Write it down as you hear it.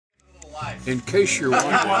In case you're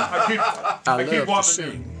wondering, I keep love to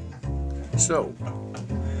sing. So,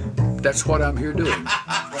 that's what I'm here doing.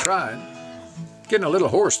 Trying. Getting a little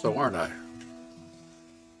hoarse though, aren't I?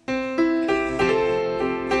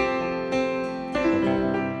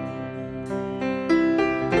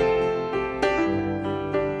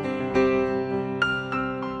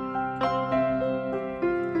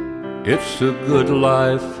 It's a good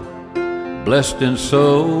life, blessed in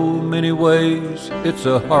so many ways. It's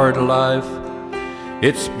a hard life,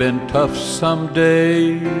 it's been tough some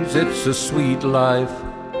days. It's a sweet life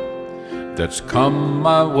that's come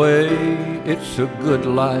my way. It's a good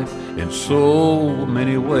life in so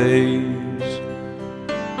many ways.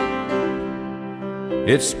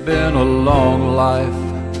 It's been a long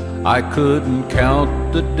life, I couldn't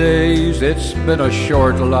count the days. It's been a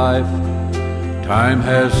short life, time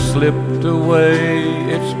has slipped away.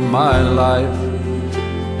 It's my life,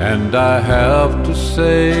 and I have to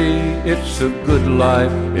say it's a good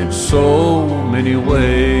life in so many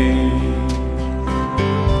ways.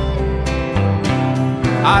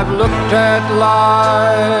 I've looked at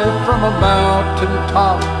life from a mountain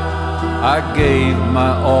top. I gave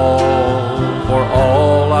my all for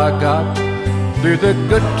all I got. Through the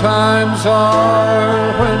good times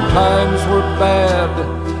or when times were bad,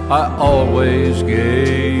 I always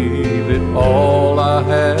gave it all I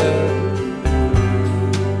had.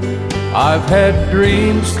 I've had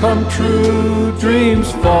dreams come true,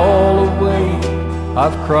 dreams fall away.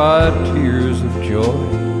 I've cried tears of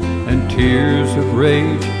joy and tears of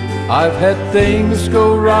rage. I've had things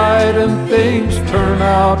go right and things turn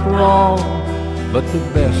out wrong, but the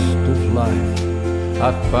best of life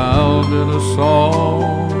I found in a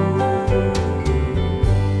song.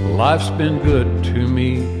 Life's been good to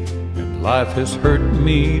me, and life has hurt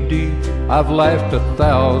me deep. I've laughed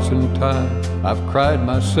 1,000 times, I've cried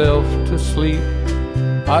myself to sleep.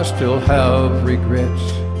 I still have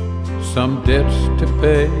regrets, some debts to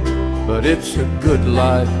pay, but it's a good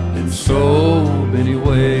life in so many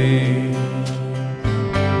ways.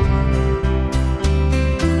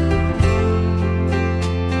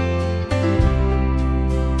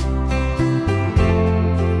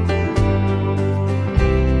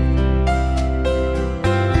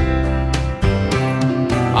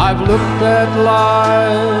 I've looked at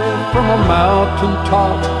life from a mountain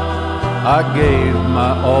top. I gave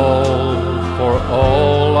my all for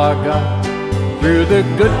all I got. Through the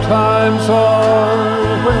good times or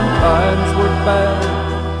when times were bad,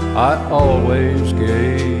 I always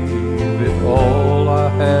gave it all I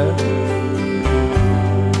had.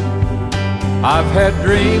 I've had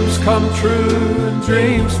dreams come true and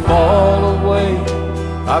dreams fall away.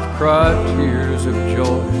 I've cried tears of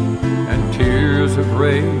joy and tears of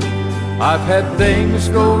rage. I've had things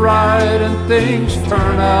go right and things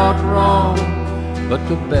turn out wrong, but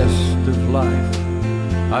the best of life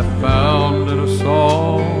I found in a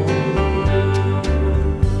song.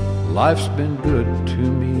 Life's been good to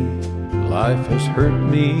me, life has hurt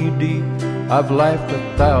me deep. I've laughed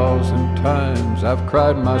 1,000 times, I've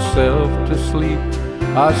cried myself to sleep.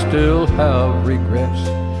 I still have regrets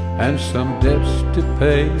and some debts to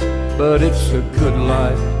pay, but it's a good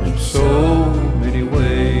life in so many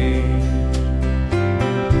ways.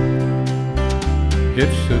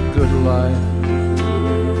 It's a good life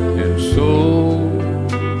in so